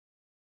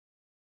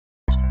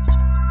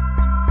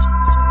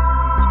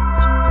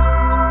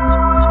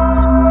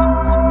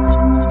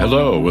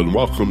Hello, and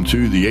welcome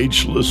to the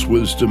Ageless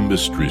Wisdom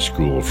Mystery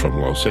School from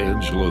Los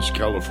Angeles,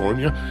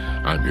 California.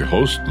 I'm your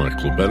host,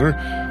 Michael Benner,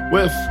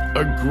 with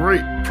a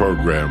great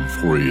program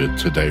for you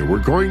today.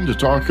 We're going to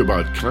talk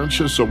about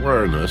conscious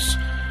awareness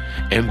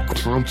and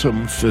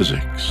quantum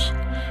physics.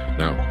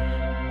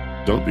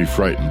 Now, don't be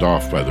frightened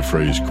off by the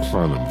phrase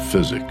quantum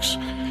physics.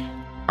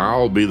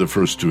 I'll be the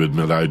first to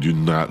admit I do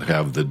not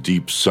have the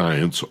deep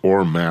science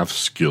or math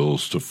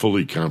skills to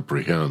fully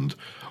comprehend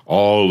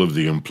all of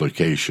the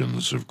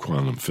implications of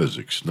quantum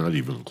physics, not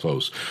even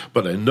close.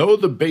 But I know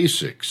the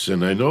basics,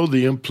 and I know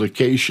the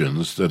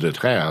implications that it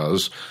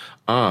has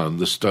on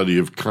the study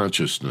of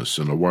consciousness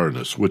and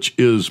awareness, which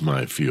is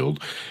my field.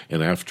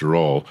 And after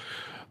all,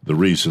 the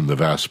reason the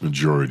vast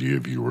majority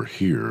of you are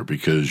here,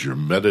 because you're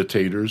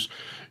meditators,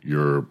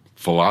 you're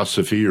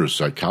philosophy or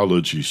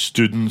psychology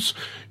students,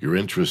 you're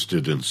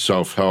interested in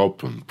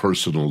self-help and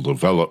personal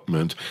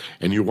development,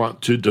 and you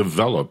want to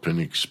develop and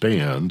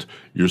expand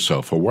your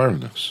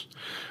self-awareness.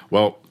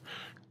 Well,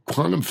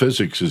 quantum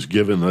physics has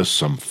given us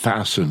some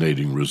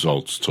fascinating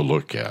results to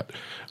look at.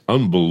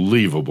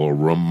 Unbelievable,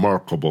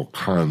 remarkable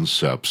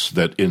concepts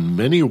that in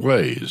many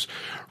ways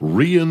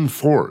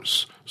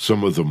reinforce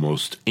some of the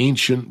most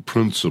ancient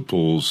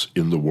principles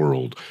in the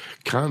world,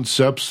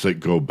 concepts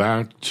that go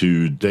back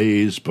to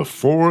days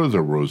before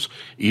there was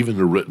even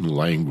a written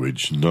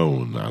language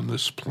known on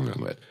this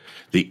planet.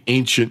 The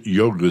ancient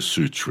Yoga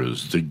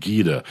Sutras, the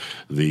Gita,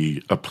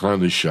 the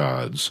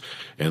Upanishads,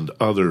 and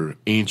other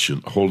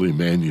ancient holy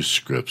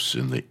manuscripts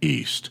in the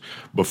East,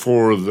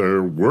 before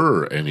there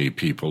were any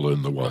people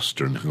in the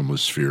Western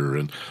Hemisphere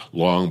and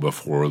long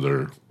before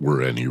there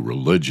were any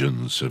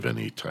religions of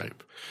any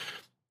type.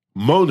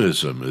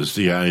 Monism is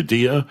the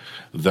idea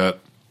that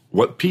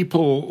what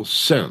people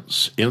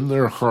sense in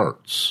their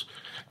hearts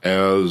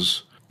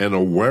as an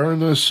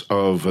awareness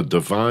of a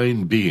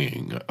divine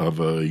being, of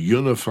a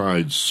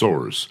unified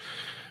source,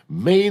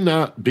 may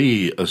not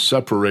be a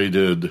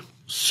separated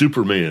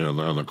Superman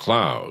on a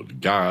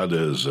cloud, God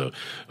as a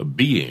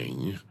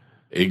being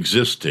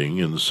existing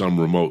in some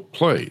remote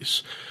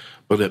place,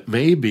 but it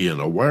may be an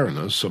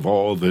awareness of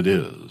all that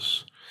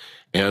is.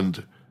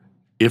 And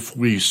if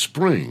we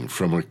spring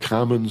from a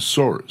common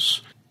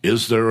source,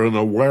 is there an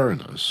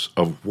awareness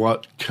of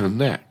what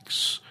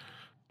connects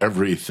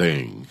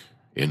everything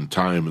in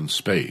time and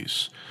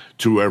space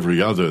to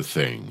every other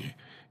thing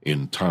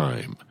in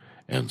time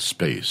and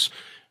space?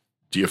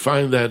 Do you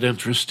find that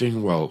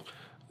interesting? Well,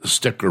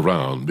 stick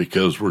around,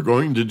 because we're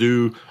going to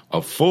do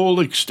a full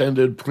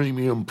extended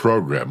premium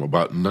program,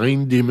 about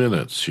 90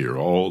 minutes here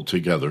all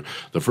together,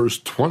 the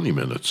first 20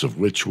 minutes of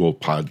which we'll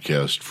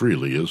podcast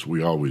freely, as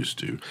we always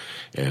do.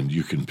 And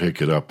you can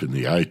pick it up in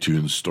the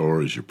iTunes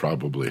store, as you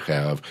probably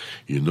have.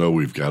 You know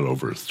we've got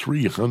over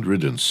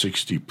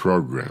 360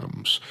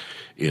 programs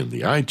in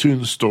the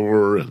iTunes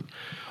store and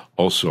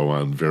also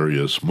on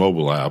various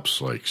mobile apps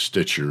like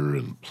Stitcher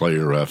and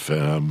Player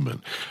FM, and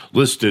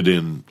listed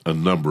in a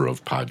number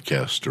of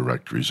podcast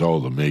directories, all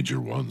the major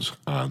ones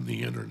on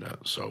the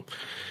internet. So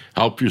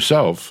help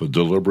yourself, a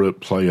deliberate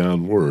play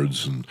on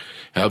words, and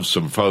have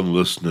some fun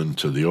listening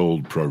to the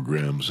old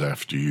programs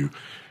after you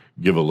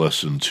give a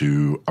listen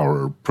to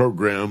our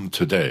program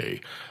today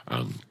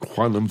on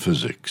quantum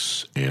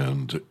physics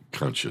and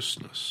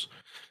consciousness.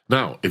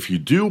 Now, if you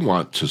do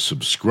want to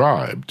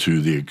subscribe to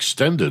the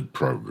extended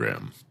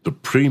program, the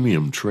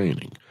premium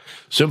training,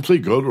 simply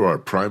go to our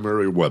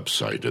primary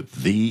website at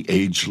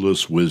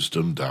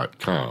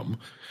theagelesswisdom.com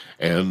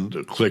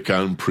and click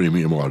on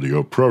Premium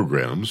Audio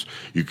Programs.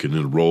 You can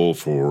enroll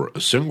for a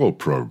single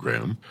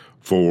program,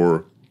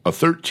 for a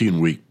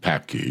 13-week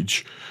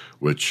package,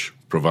 which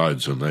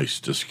provides a nice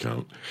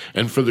discount,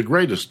 and for the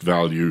greatest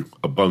value,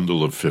 a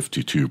bundle of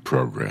 52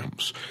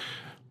 programs.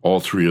 All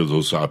three of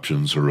those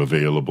options are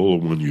available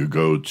when you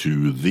go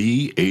to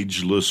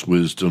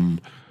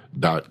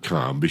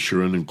theagelesswisdom.com. Be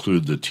sure and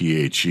include the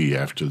THE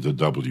after the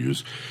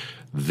W's.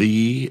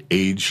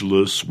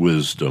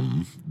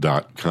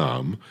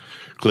 Theagelesswisdom.com.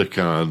 Click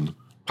on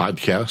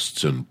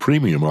podcasts and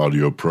premium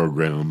audio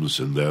programs,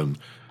 and then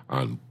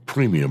on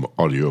premium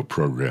audio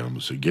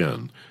programs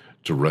again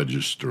to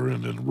register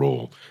and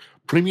enroll.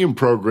 Premium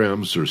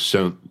programs are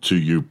sent to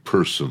you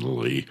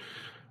personally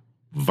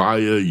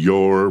via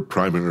your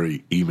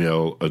primary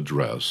email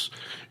address.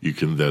 You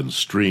can then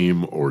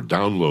stream or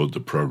download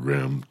the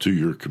program to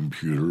your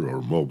computer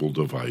or mobile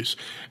device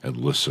and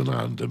listen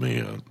on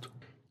demand.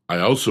 I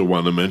also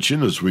want to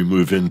mention, as we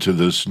move into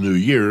this new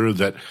year,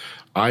 that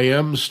I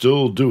am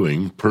still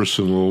doing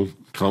personal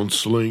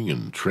counseling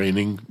and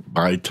training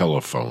by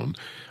telephone.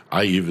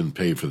 I even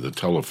pay for the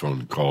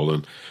telephone call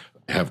and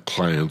have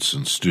clients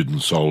and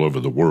students all over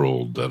the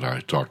world that I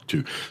talk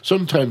to,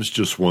 sometimes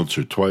just once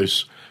or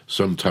twice,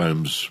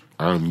 sometimes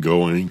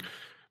ongoing.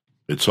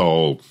 It's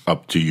all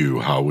up to you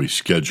how we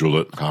schedule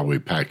it, how we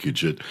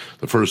package it.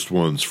 The first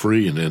one's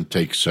free, an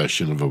intake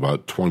session of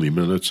about 20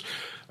 minutes.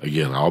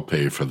 Again, I'll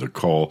pay for the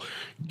call.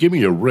 Give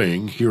me a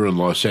ring here in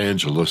Los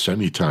Angeles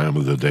any time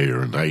of the day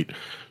or night,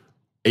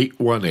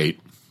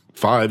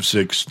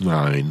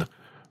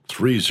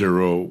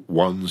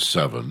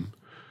 818-569-3017.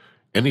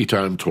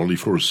 anytime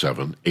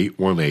 24/7,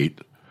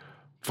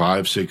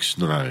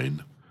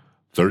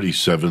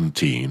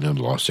 818-569-3017 in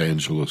Los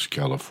Angeles,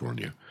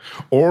 California.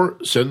 Or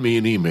send me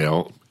an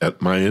email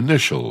at my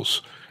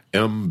initials,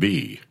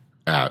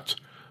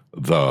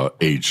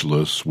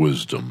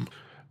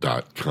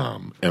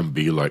 mb@theagelesswisdom.com.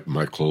 MB like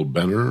Michael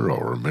Benner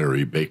or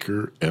Mary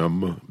Baker,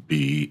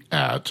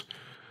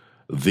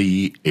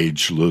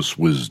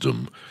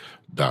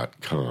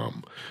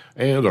 mb@theagelesswisdom.com.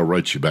 And I'll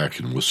write you back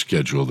and we'll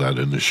schedule that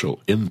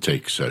initial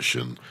intake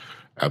session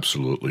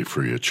absolutely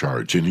free of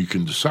charge. And you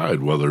can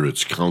decide whether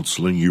it's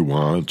counseling you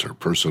want or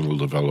personal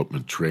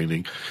development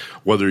training,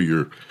 whether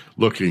you're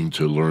looking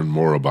to learn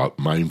more about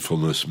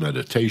mindfulness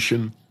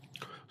meditation,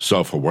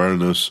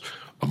 self-awareness,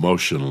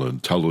 emotional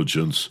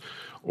intelligence,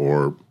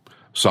 or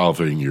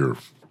solving your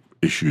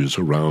issues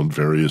around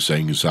various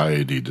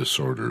anxiety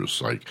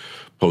disorders like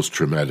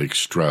post-traumatic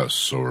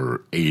stress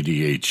or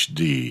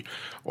ADHD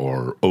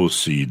or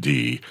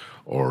OCD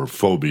or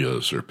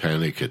phobias or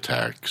panic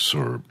attacks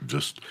or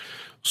just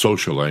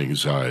social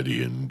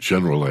anxiety and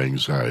general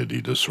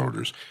anxiety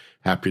disorders.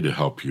 Happy to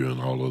help you in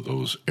all of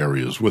those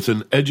areas with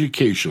an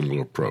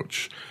educational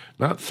approach,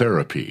 not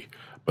therapy,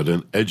 but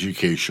an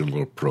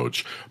educational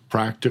approach,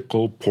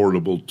 practical,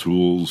 portable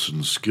tools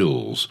and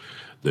skills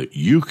that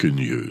you can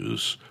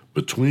use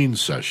between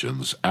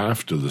sessions,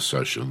 after the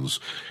sessions,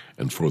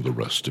 and for the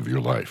rest of your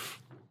life.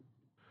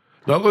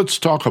 Now let's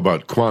talk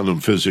about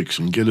quantum physics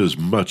and get as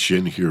much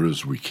in here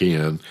as we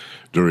can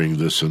during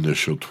this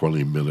initial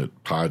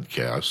 20-minute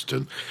podcast,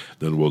 and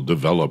then we'll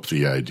develop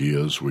the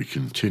idea as we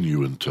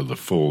continue into the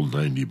full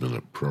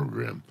 90-minute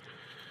program.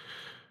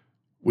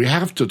 We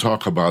have to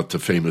talk about the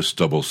famous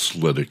double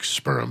slit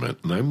experiment,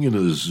 and I'm going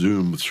to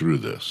zoom through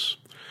this.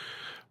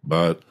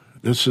 But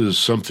this is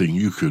something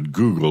you could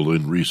Google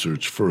and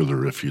research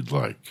further if you'd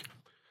like.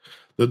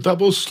 The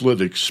double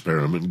slit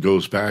experiment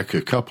goes back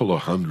a couple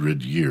of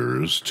 100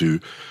 years to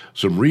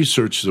some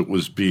research that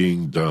was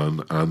being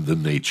done on the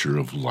nature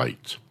of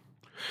light.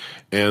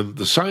 And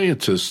the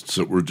scientists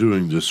that were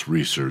doing this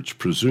research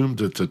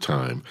presumed at the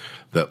time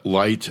that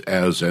light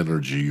as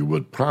energy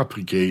would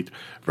propagate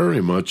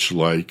very much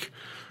like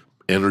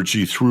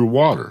energy through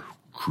water,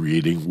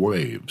 creating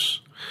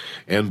waves.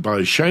 And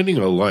by shining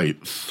a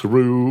light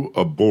through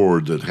a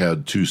board that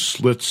had two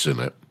slits in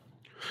it,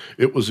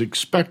 it was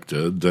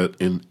expected that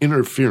an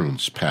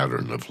interference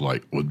pattern of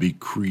light would be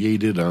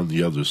created on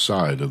the other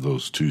side of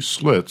those two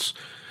slits,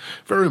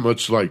 very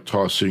much like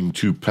tossing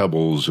two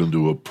pebbles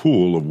into a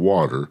pool of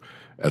water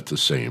at the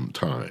same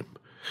time.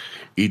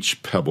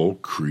 Each pebble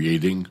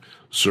creating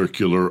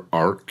circular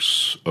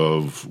arcs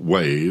of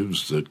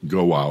waves that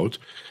go out,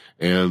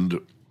 and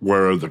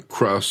where the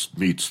crust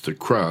meets the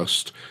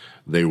crust,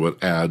 they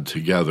would add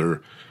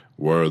together.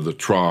 Where the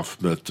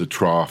trough met the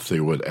trough,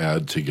 they would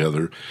add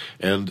together.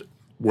 And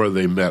where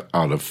they met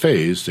out of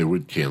phase, they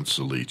would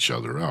cancel each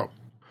other out.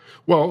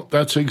 Well,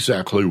 that's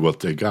exactly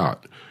what they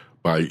got.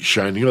 By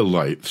shining a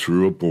light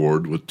through a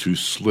board with two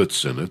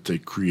slits in it, they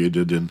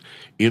created an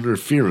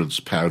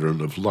interference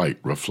pattern of light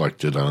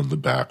reflected on the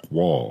back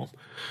wall.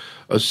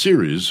 A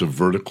series of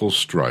vertical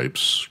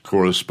stripes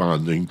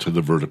corresponding to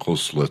the vertical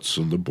slits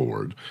in the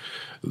board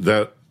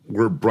that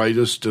were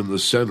brightest in the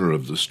center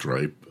of the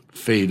stripe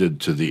faded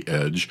to the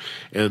edge,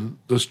 and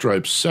the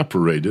stripes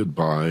separated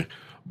by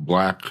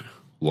black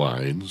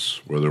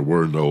lines where there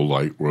were no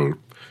light, where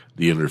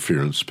the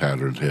interference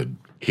pattern had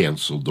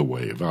canceled the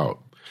wave out.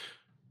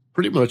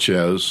 Pretty much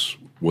as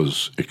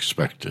was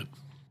expected.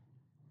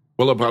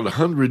 Well, about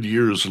 100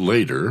 years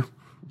later,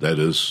 that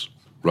is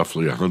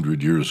roughly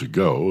 100 years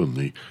ago in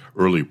the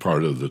early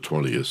part of the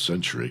 20th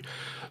century,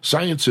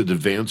 science had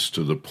advanced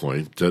to the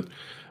point that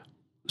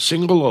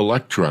single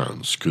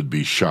electrons could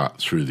be shot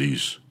through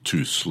these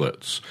two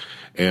slits,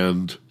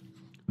 and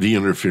the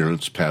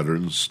interference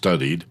pattern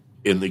studied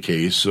in the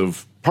case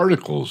of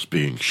particles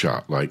being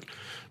shot, like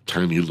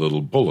tiny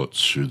little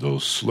bullets through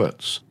those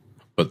slits.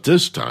 But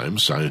this time,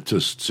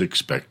 scientists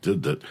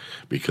expected that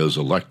because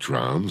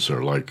electrons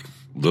are like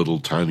little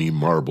tiny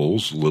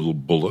marbles, little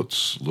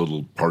bullets,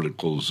 little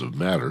particles of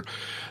matter,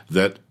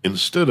 that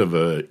instead of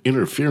an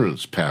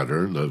interference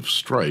pattern of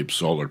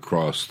stripes all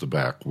across the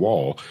back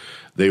wall,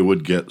 they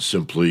would get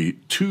simply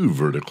two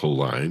vertical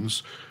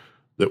lines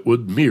that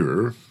would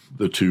mirror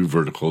the two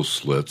vertical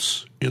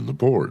slits in the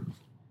board.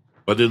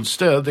 But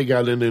instead, they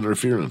got an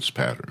interference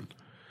pattern.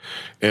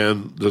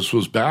 And this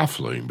was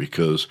baffling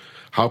because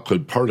how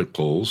could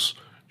particles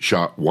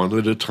shot one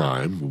at a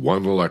time,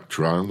 one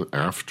electron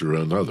after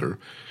another,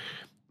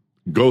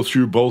 go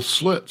through both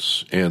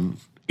slits and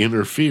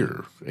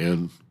interfere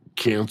and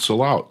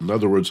cancel out? In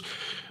other words,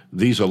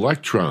 these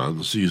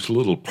electrons, these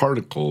little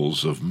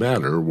particles of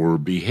matter, were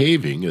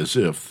behaving as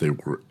if they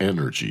were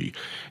energy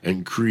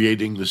and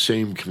creating the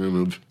same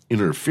kind of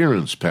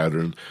interference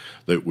pattern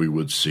that we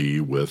would see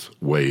with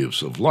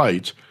waves of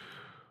light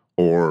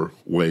or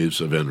waves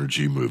of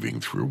energy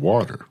moving through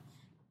water.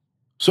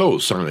 So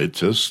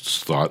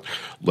scientists thought,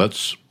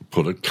 let's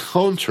put a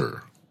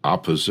counter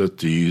opposite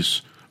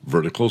these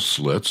vertical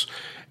slits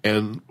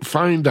and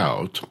find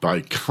out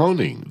by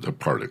counting the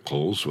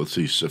particles with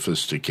these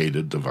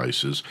sophisticated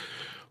devices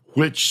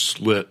which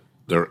slit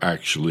they're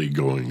actually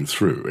going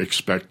through,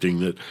 expecting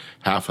that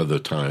half of the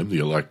time the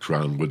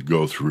electron would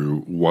go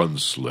through one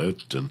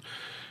slit and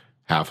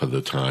half of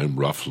the time,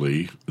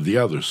 roughly, the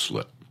other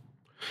slit.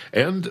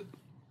 And,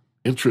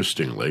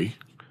 interestingly,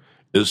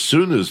 as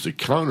soon as the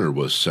counter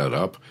was set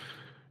up,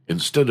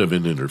 instead of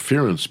an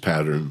interference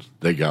pattern,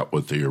 they got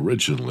what they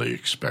originally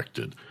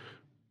expected: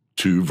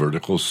 2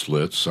 vertical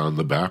slits on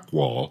the back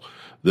wall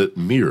that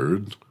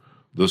mirrored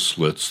the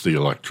slits the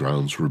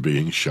electrons were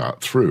being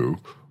shot through,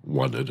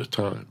 one at a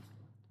time.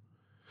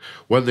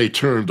 When they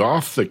turned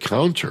off the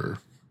counter,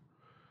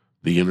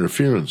 the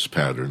interference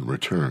pattern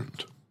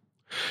returned.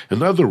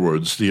 In other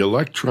words, the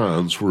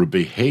electrons were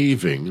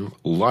behaving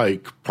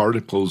like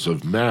particles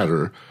of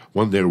matter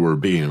when they were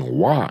being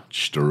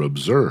watched or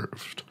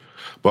observed.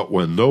 But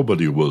when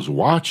nobody was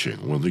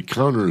watching, when the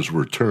counters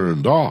were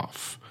turned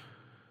off,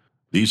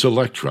 these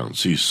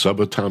electrons, these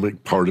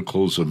subatomic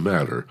particles of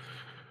matter,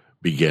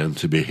 began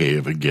to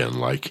behave again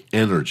like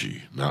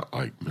energy, not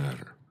like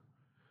matter.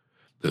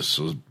 This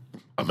is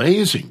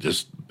amazing.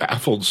 This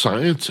baffled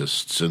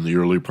scientists in the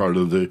early part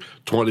of the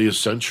 20th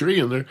century,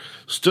 and they're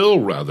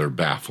still rather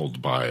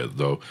baffled by it,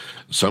 though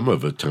some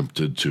have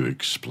attempted to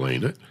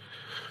explain it.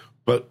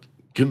 But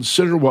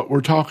consider what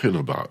we're talking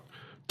about.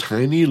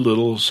 Tiny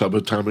little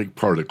subatomic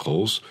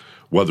particles,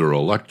 whether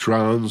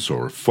electrons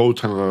or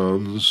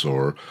photons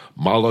or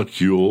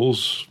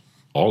molecules,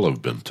 all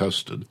have been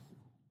tested,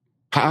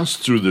 pass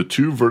through the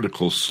 2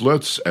 vertical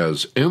slits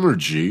as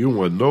energy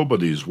when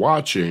nobody's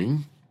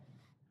watching,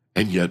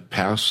 and yet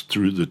pass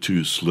through the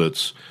 2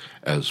 slits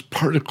as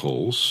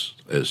particles,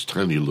 as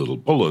tiny little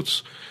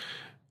bullets,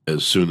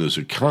 as soon as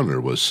a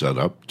counter was set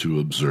up to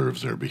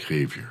observe their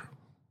behavior.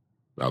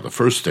 Now, the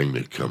first thing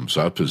that comes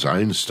up is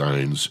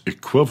Einstein's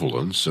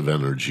equivalence of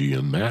energy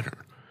and matter.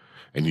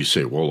 And you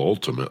say, well,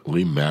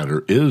 ultimately,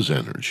 matter is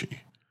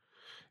energy.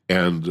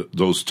 And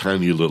those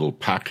tiny little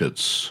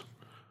packets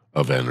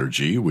of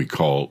energy we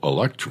call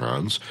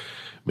electrons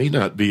may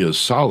not be as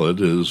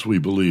solid as we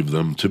believe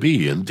them to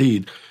be.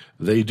 Indeed,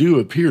 they do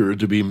appear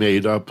to be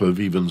made up of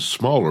even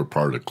smaller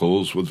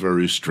particles with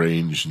very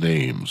strange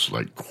names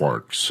like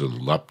quarks and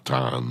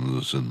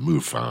leptons and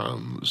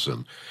muons.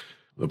 And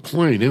the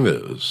point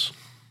is,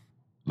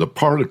 the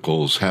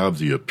particles have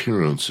the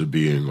appearance of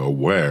being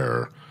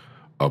aware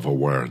of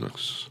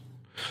awareness.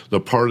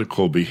 The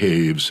particle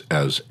behaves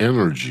as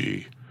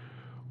energy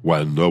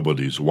when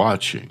nobody's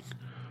watching,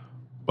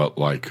 but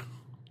like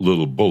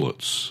little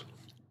bullets,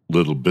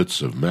 little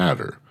bits of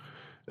matter,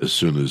 as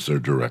soon as they're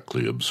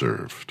directly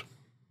observed.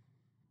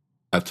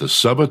 At the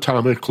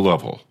subatomic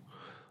level,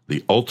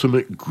 the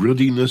ultimate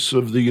grittiness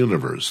of the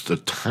universe, the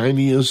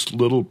tiniest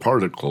little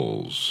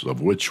particles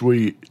of which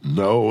we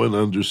know and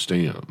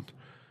understand,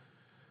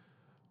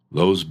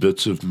 those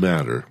bits of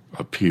matter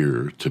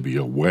appear to be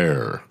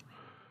aware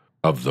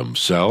of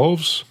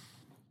themselves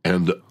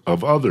and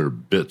of other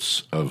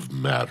bits of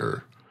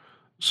matter,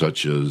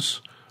 such as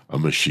a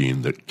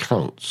machine that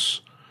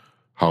counts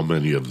how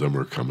many of them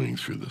are coming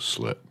through the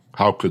slit.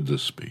 How could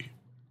this be?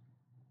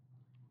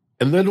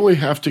 And then we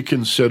have to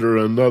consider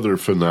another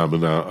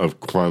phenomena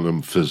of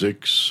quantum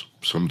physics,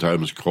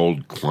 sometimes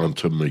called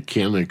quantum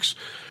mechanics,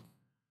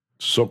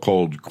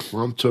 so-called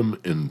quantum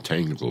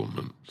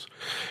entanglement.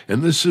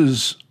 And this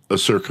is a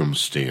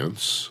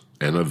circumstance,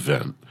 an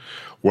event,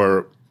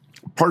 where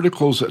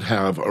particles that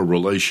have a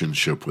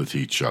relationship with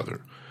each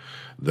other,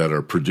 that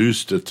are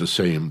produced at the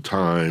same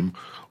time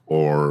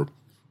or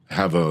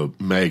have a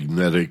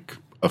magnetic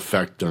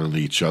effect on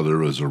each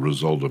other as a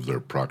result of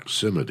their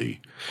proximity,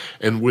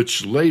 and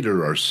which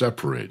later are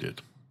separated,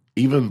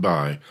 even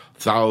by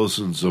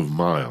thousands of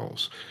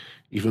miles,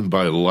 even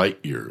by light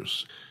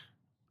years,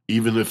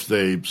 even if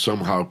they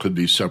somehow could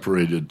be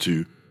separated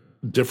to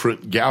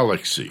different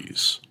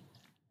galaxies,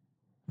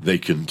 they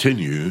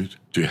continue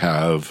to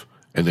have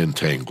an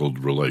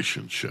entangled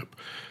relationship.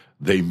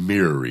 They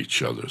mirror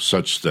each other,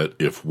 such that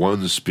if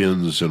one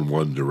spins in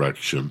one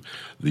direction,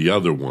 the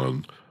other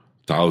one,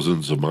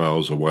 thousands of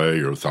miles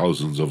away or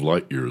thousands of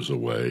light years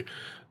away,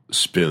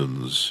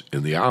 spins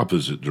in the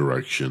opposite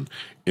direction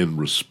in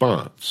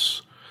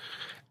response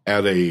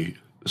at a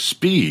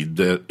speed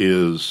that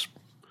is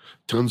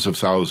tens of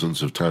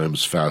thousands of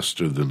times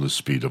faster than the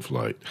speed of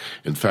light.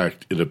 In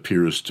fact, it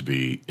appears to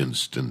be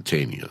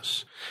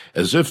instantaneous,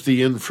 as if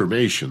the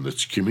information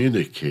that's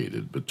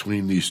communicated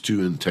between these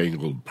 2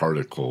 entangled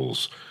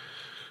particles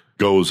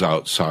goes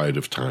outside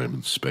of time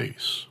and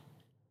space.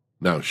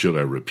 Now, should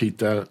I repeat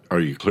that?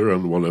 Are you clear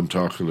on what I'm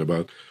talking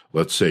about?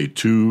 Let's say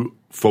 2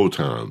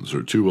 photons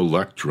or 2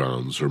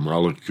 electrons or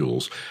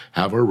molecules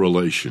have a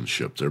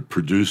relationship. They're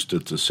produced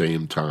at the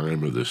same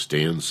time, or they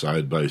stand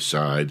side by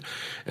side,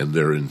 and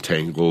they're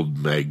entangled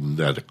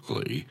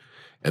magnetically,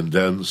 and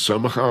then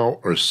somehow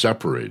are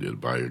separated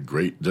by a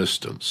great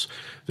distance.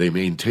 They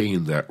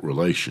maintain that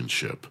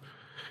relationship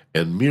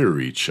and mirror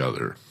each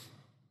other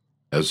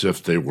as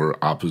if they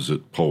were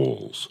opposite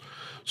poles.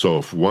 So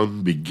if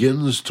one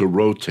begins to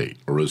rotate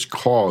or is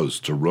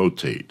caused to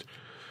rotate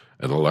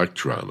an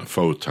electron, a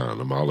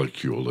photon, a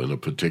molecule in a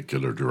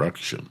particular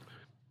direction.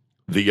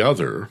 The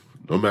other,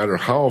 no matter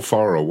how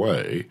far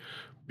away,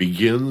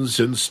 begins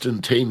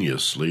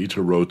instantaneously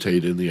to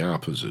rotate in the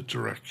opposite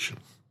direction.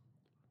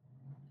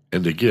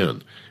 And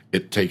again,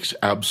 it takes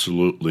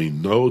absolutely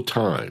no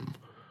time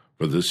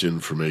for this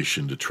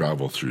information to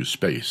travel through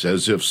space,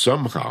 as if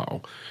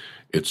somehow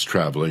it's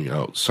traveling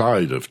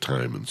outside of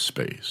time and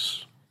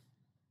space.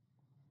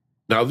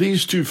 Now,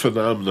 these two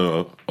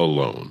phenomena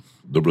alone,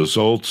 the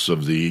results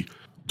of the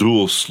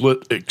dual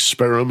slit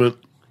experiment,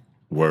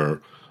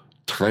 where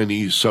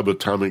tiny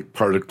subatomic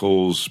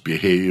particles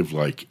behave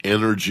like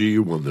energy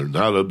when they're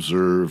not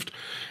observed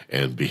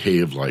and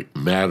behave like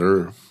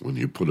matter when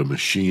you put a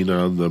machine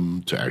on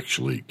them to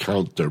actually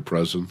count their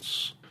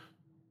presence.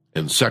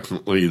 And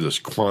secondly, this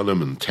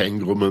quantum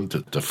entanglement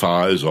that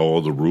defies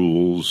all the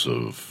rules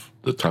of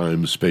the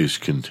time-space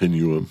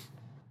continuum.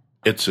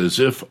 It's as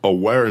if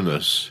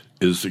awareness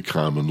is the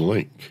common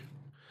link.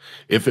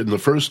 If in the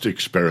first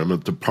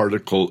experiment the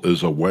particle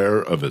is aware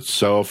of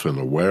itself and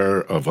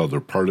aware of other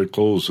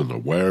particles and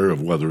aware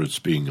of whether it's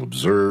being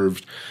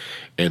observed,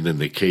 and in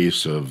the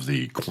case of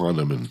the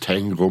quantum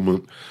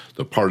entanglement,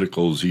 the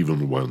particles,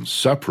 even when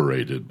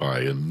separated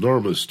by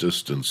enormous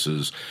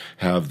distances,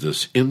 have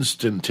this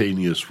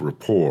instantaneous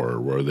rapport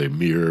where they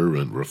mirror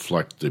and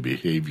reflect the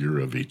behavior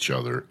of each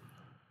other.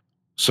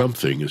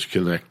 Something is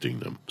connecting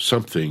them.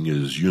 Something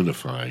is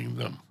unifying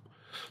them.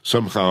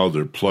 Somehow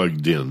they're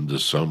plugged into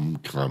some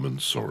common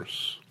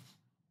source.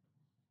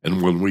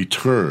 And when we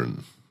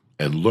turn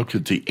and look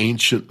at the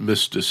ancient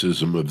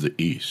mysticism of the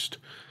East,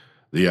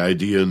 the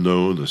idea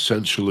known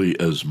essentially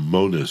as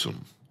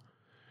monism,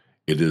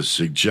 it is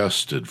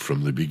suggested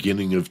from the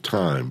beginning of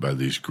time by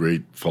these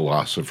great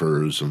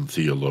philosophers and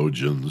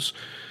theologians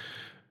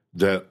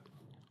that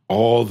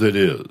all that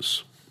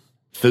is,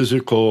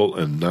 physical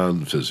and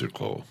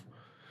non-physical,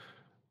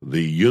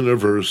 the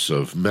universe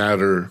of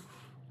matter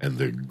and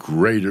the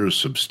greater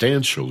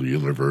substantial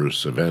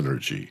universe of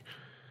energy,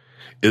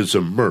 is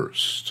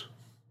immersed,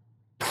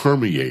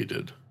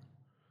 permeated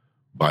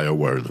by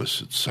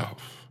awareness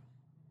itself,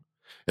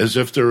 as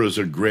if there is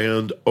a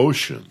grand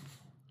ocean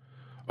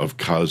of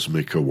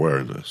cosmic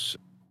awareness.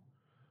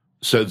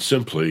 Said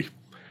simply,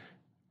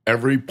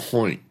 every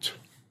point,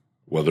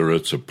 whether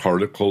it's a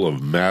particle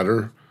of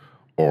matter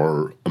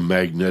or a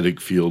magnetic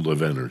field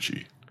of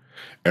energy,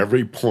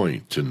 every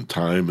point in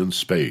time and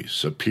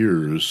space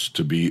appears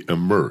to be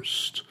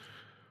immersed,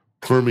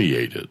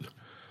 permeated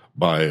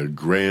by a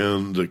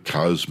grand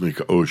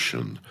cosmic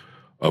ocean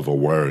of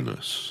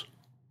awareness,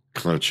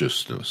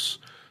 consciousness,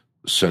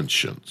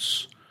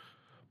 sentience.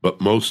 But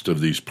most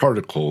of these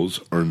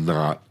particles are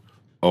not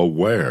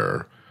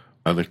aware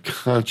on a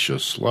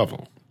conscious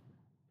level.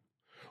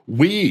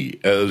 We,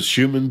 as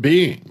human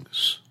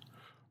beings,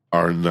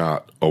 are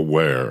not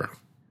aware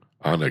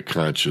on a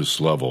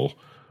conscious level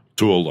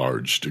to a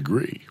large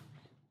degree.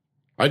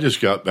 I just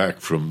got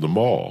back from the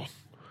mall.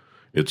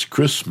 It's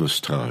Christmas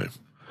time.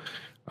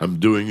 I'm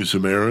doing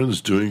some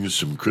errands, doing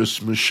some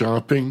Christmas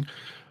shopping.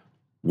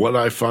 What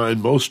I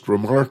find most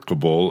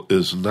remarkable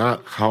is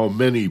not how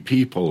many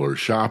people are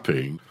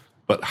shopping,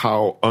 but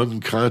how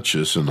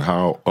unconscious and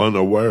how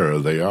unaware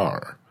they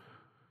are.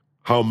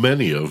 How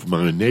many of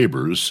my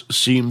neighbors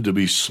seem to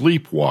be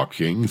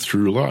sleepwalking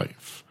through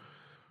life,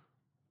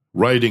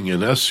 riding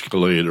an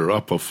escalator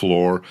up a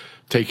floor,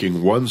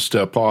 taking one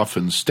step off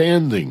and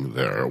standing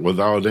there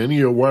without any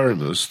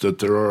awareness that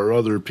there are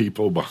other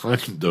people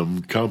behind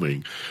them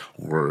coming.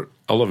 Or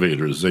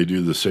elevators, they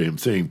do the same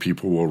thing.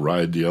 People will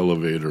ride the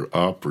elevator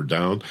up or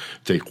down,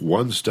 take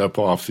one step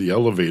off the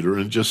elevator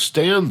and just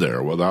stand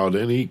there without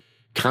any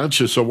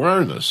conscious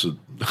awareness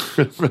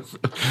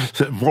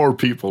that more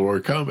people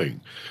are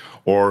coming.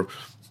 Or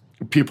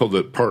people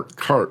that park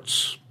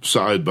carts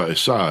side by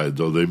side,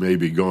 though they may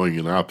be going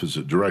in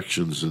opposite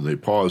directions, and they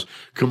pause,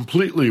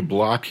 completely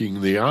blocking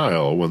the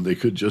aisle when they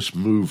could just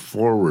move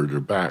forward or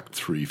back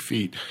 3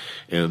 feet.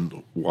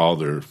 And while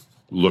they're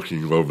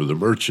looking over the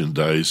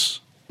merchandise,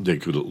 they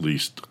could at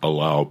least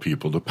allow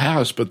people to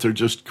pass, but they're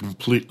just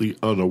completely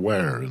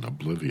unaware and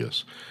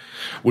oblivious.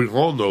 We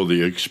all know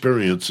the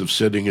experience of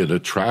sitting at a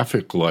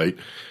traffic light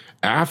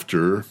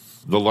after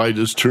the light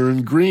is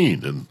turned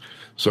green, and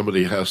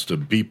somebody has to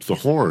beep the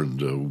horn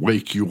to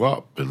wake you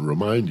up and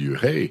remind you,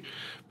 hey,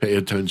 pay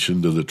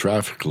attention to the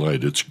traffic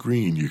light. It's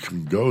green. You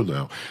can go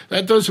now.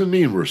 That doesn't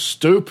mean we're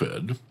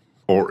stupid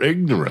or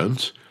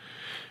ignorant.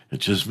 It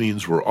just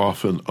means we're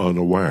often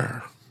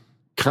unaware.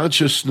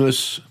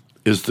 Consciousness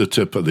is the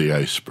tip of the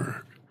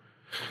iceberg.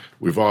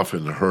 We've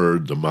often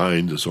heard the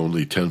mind is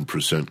only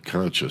 10%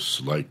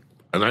 conscious, like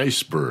an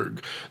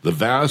iceberg. The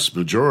vast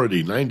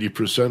majority,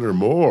 90% or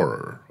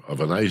more of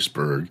an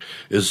iceberg,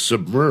 is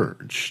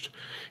submerged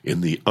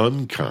in the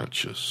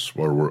unconscious,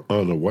 where we're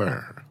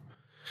unaware.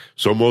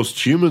 So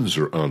most humans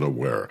are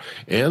unaware.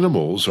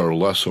 Animals are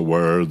less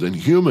aware than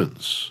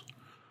humans,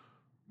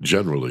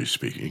 generally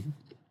speaking.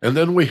 And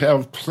then we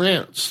have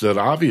plants that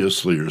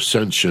obviously are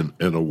sentient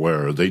and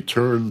aware. They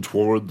turn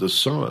toward the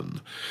sun.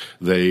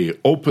 They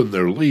open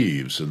their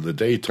leaves in the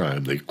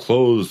daytime. They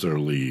close their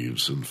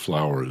leaves and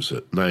flowers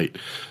at night,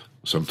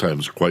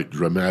 sometimes quite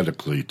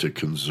dramatically to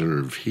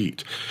conserve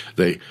heat.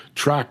 They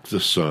track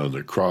the sun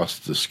across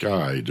the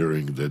sky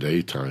during the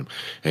daytime,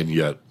 and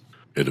yet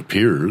it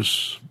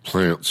appears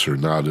plants are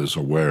not as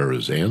aware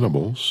as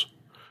animals.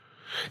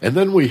 And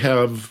then we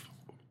have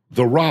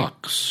the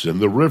rocks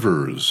and the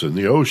rivers and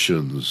the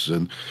oceans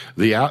and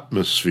the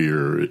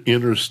atmosphere,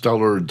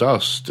 interstellar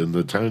dust and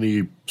the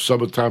tiny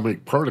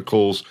subatomic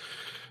particles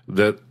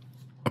that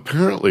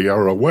apparently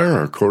are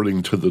aware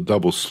according to the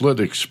double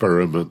slit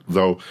experiment,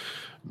 though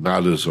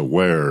not as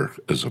aware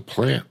as a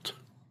plant,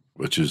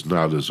 which is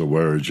not as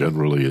aware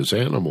generally as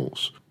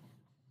animals,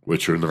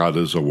 which are not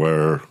as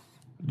aware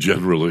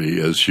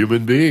generally as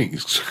human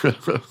beings.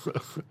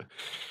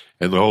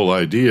 And the whole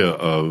idea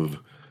of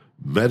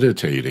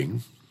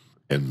meditating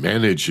and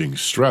managing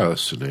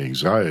stress and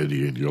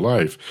anxiety in your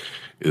life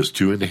is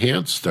to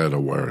enhance that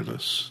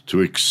awareness,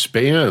 to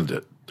expand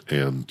it,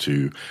 and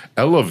to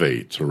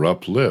elevate or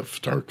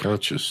uplift our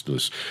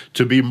consciousness,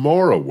 to be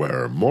more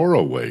aware, more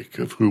awake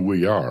of who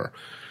we are,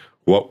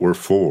 what we're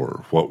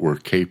for, what we're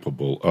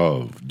capable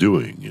of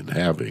doing and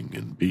having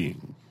and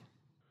being.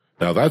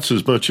 Now, that's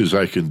as much as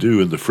I can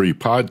do in the free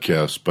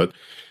podcast, but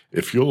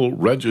if you'll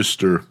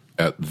register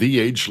at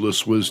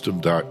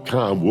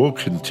theagelesswisdom.com, we'll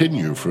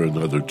continue for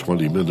another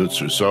 20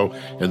 minutes or so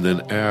and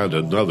then add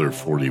another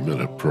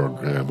 40-minute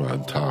program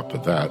on top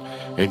of that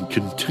and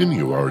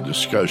continue our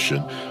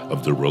discussion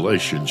of the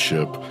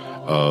relationship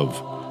of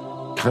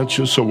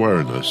conscious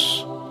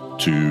awareness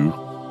to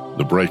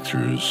the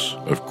breakthroughs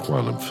of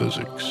quantum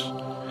physics.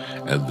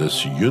 And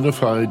this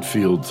unified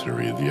field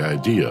theory, the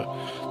idea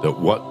that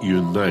what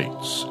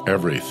unites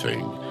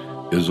everything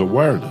is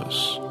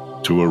awareness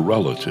to a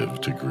relative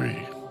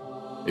degree.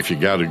 If you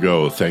got to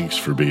go, thanks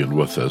for being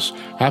with us.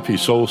 Happy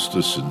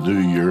solstice and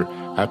New Year.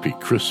 Happy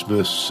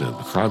Christmas and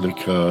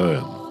Hanukkah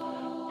and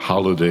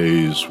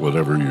holidays,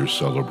 whatever you're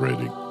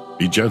celebrating.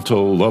 Be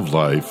gentle, love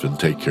life, and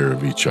take care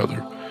of each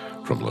other.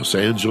 From Los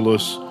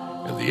Angeles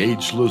and the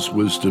Ageless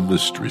Wisdom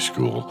Mystery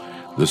School,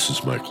 this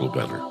is Michael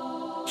Benner.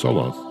 So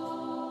long.